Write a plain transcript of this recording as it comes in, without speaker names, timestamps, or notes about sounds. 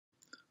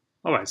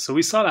Alright, so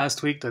we saw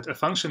last week that a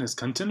function is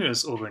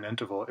continuous over an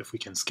interval if we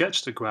can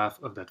sketch the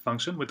graph of that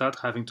function without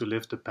having to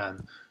lift the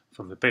pen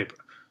from the paper.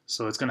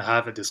 So it's going to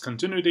have a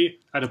discontinuity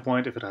at a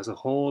point if it has a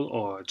hole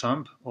or a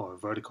jump or a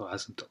vertical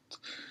asymptote.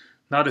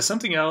 Now there's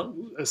something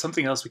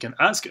else we can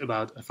ask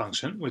about a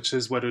function, which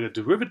is whether the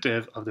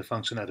derivative of the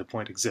function at a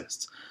point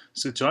exists.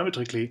 So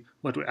geometrically,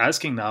 what we're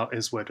asking now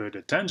is whether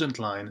the tangent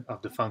line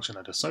of the function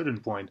at a certain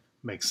point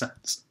makes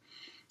sense.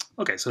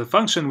 Okay, so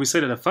we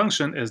say that a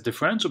function is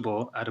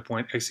differentiable at a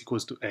point x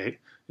equals to a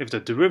if the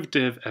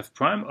derivative f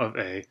prime of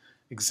a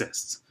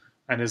exists,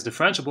 and is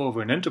differentiable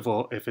over an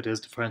interval if it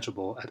is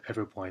differentiable at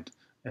every point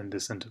in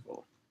this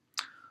interval.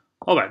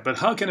 Alright, but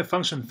how can a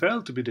function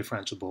fail to be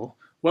differentiable?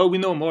 Well, we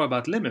know more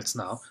about limits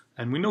now,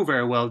 and we know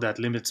very well that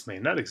limits may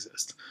not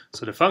exist.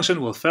 So the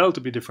function will fail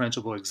to be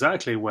differentiable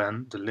exactly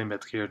when the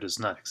limit here does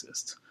not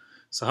exist.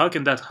 So how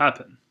can that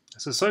happen?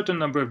 There's a certain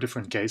number of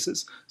different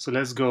cases, so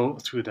let's go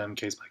through them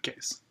case by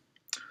case.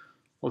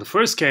 Well, the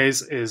first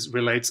case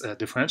relates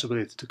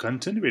differentiability to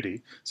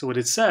continuity. So what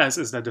it says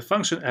is that the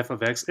function f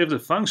of x, if the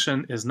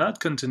function is not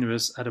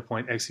continuous at a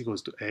point x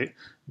equals to a,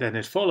 then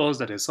it follows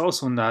that it's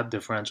also not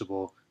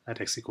differentiable at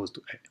x equals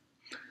to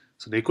a.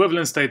 So the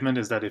equivalent statement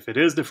is that if it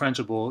is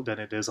differentiable, then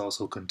it is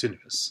also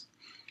continuous.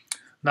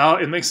 Now,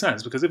 it makes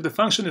sense, because if the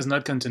function is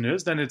not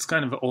continuous, then it's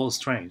kind of all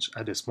strange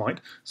at this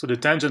point. So the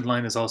tangent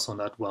line is also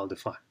not well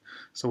defined.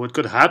 So what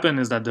could happen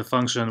is that the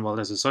function, well,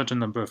 there's a certain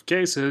number of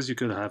cases. You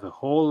could have a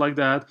hole like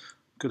that.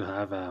 You could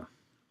have a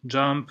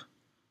jump.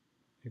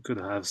 You could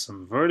have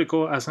some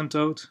vertical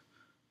asymptote,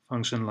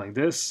 function like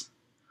this.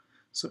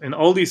 So in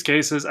all these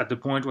cases, at the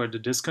point where the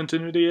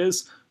discontinuity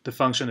is, the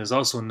function is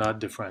also not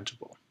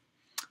differentiable.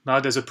 Now,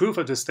 there's a proof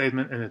of this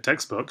statement in a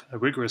textbook, a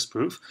rigorous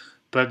proof,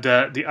 but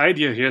the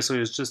idea here, so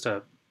it's just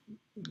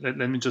let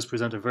me just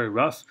present a very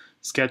rough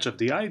sketch of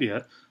the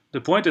idea.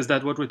 The point is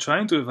that what we're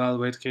trying to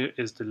evaluate here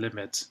is the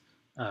limit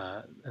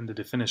and the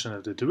definition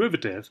of the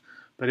derivative,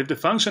 but if the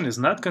function is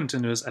not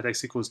continuous at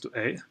x equals to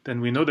a, then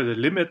we know that the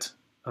limit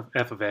of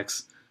f of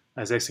x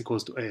as x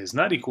equals to a is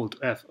not equal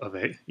to f of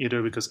a,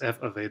 either because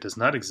f of a does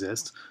not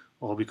exist,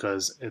 or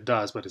because it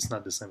does, but it's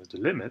not the same as the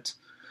limit.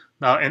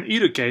 Now, in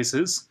either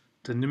cases,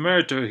 the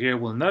numerator here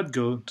will not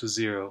go to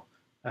 0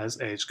 as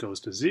h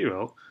goes to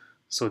 0.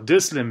 So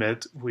this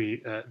limit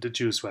we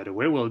deduce right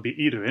away will be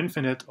either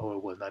infinite or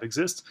will not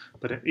exist.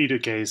 But in either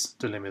case,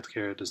 the limit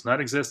here does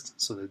not exist,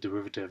 so the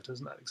derivative does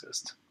not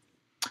exist.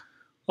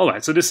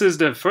 Alright, so this is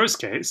the first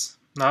case.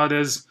 Now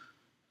there's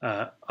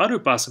other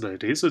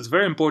possibilities. So it's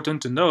very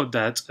important to note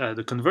that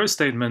the converse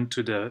statement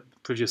to the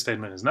previous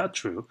statement is not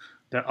true.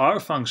 There are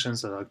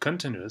functions that are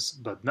continuous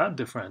but not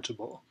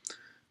differentiable.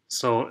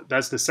 So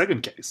that's the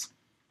second case.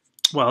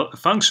 Well,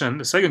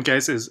 the second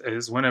case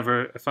is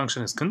whenever a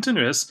function is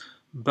continuous,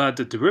 but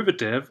the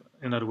derivative,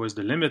 in other words,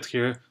 the limit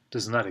here,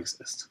 does not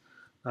exist.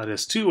 Now,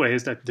 there's two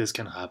ways that this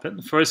can happen.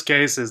 The first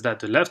case is that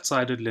the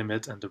left-sided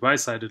limit and the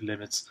right-sided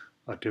limits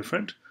are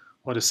different,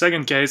 or the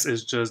second case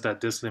is just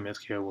that this limit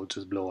here will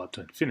just blow up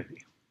to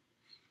infinity.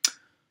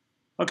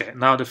 Okay,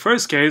 now the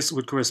first case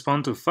would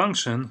correspond to a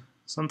function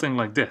something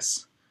like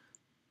this.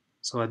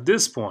 So at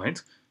this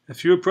point,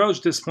 if you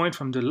approach this point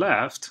from the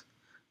left,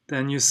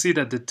 then you see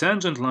that the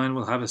tangent line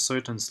will have a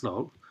certain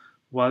slope,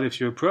 while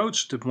if you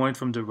approach the point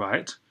from the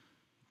right,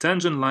 the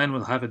tangent line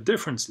will have a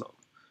different slope,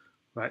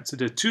 right? So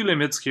the two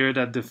limits here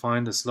that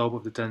define the slope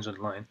of the tangent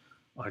line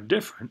are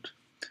different,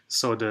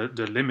 so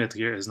the limit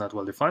here is not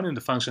well defined and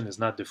the function is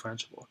not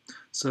differentiable.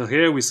 So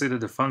here we see that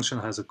the function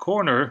has a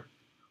corner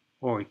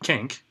or a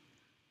kink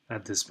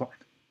at this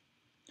point.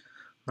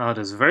 Now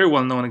there's a very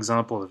well-known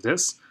example of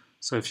this.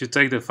 So if you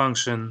take the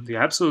function, the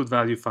absolute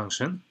value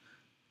function,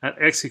 at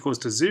x equals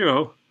to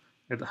 0,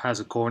 it has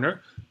a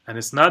corner, and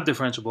it's not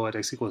differentiable at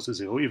x equals to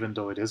 0, even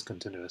though it is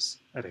continuous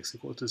at x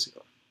equals to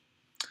 0.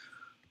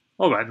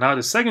 Alright, now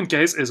the second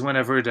case is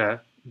whenever the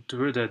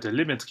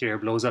limit here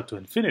blows up to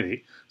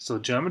infinity. So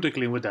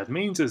geometrically what that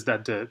means is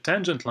that the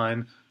tangent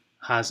line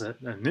has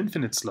an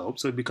infinite slope,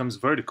 so it becomes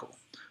vertical.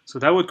 So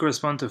that would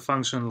correspond to a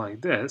function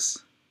like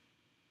this.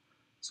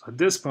 So at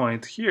this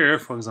point here,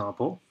 for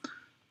example,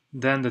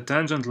 then the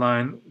tangent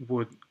line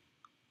would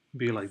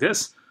be like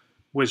this,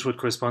 which would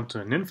correspond to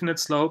an infinite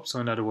slope. So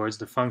in other words,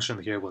 the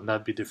function here will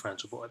not be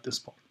differentiable at this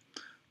point.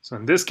 So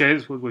in this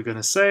case, what we're going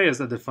to say is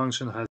that the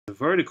function has a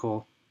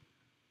vertical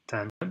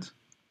tangent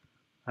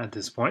at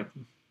this point,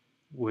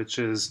 which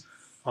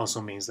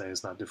also means that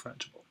it's not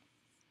differentiable.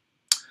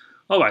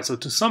 Alright, so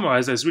to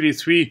summarize, there's really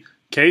three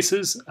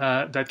cases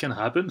that can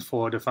happen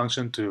for the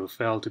function to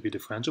fail to be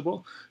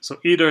differentiable. So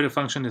either the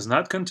function is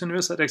not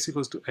continuous at x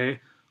equals to a,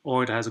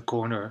 or it has a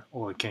corner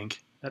or a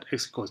kink at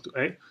x equals to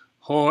a,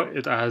 or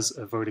it has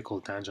a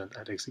vertical tangent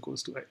at x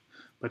equals to a.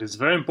 But it's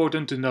very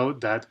important to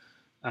note that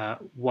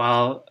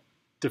while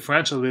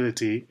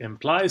differentiability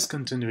implies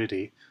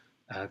continuity,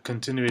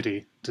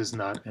 continuity does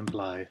not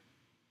imply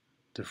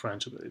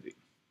differentiability.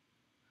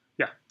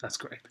 Yeah, that's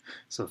correct.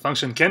 So a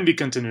function can be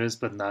continuous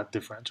but not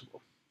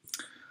differentiable.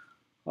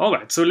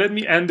 Alright, so let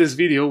me end this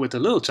video with a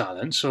little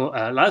challenge. So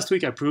last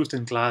week I proved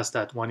in class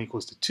that 1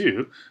 equals to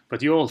 2,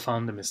 but you all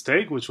found a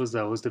mistake, which was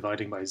that I was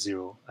dividing by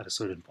 0 at a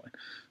certain point.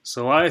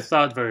 So I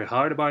thought very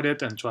hard about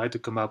it and tried to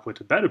come up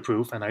with a better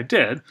proof, and I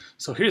did.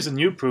 So here's a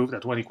new proof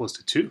that 1 equals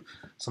to 2.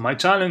 So my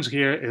challenge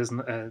here is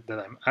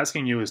that I'm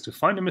asking you is to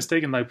find a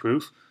mistake in my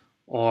proof,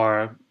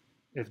 or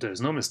if there's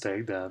no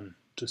mistake, then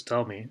just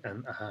tell me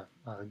and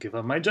I'll give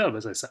up my job,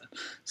 as I said.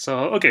 So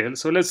okay,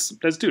 so let's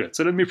do it.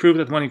 So let me prove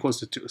that 1 equals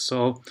to 2.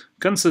 So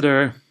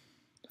consider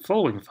the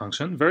following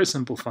function, very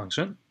simple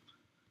function,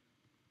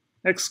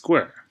 x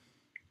squared.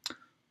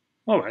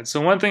 Alright,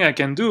 so one thing I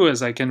can do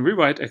is I can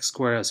rewrite x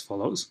squared as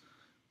follows.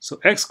 So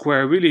x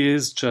squared really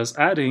is just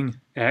adding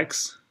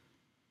x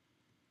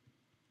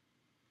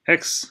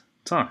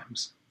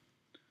times.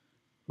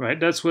 Right,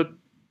 that's what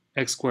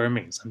x squared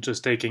means. I'm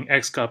just taking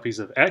x copies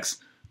of x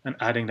and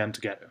adding them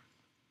together.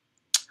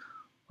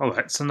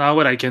 Alright, so now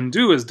what I can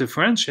do is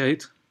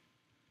differentiate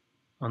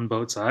on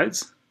both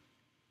sides.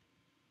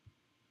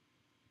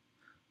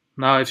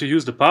 Now if you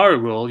use the power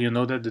rule, you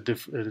know that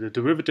the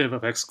derivative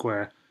of x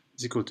squared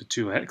is equal to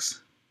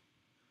 2x.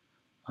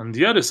 On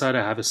the other side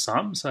I have a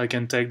sum, so I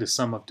can take the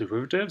sum of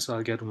derivatives, so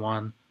I'll get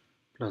 1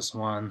 plus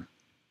 1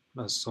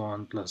 plus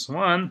 1 plus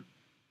 1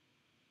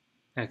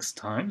 x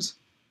times.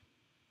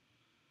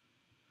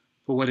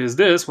 But what is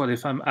this? Well,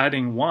 if I'm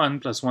adding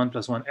 1 plus 1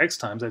 plus 1 x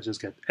times, I just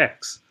get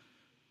x.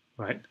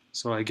 Right?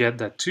 So I get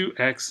that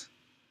 2x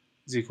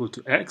is equal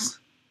to x.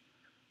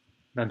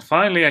 Then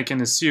finally I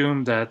can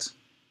assume that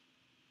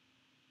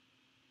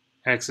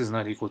x is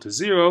not equal to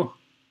 0,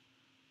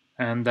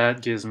 and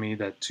that gives me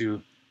that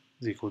 2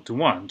 is equal to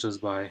 1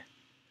 just by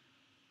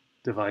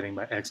dividing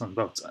by x on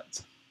both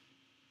sides.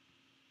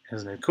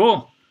 Isn't it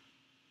cool?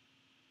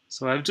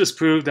 So I've just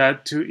proved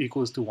that 2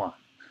 equals to 1.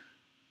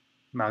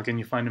 Now can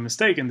you find a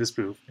mistake in this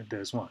proof if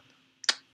there's one?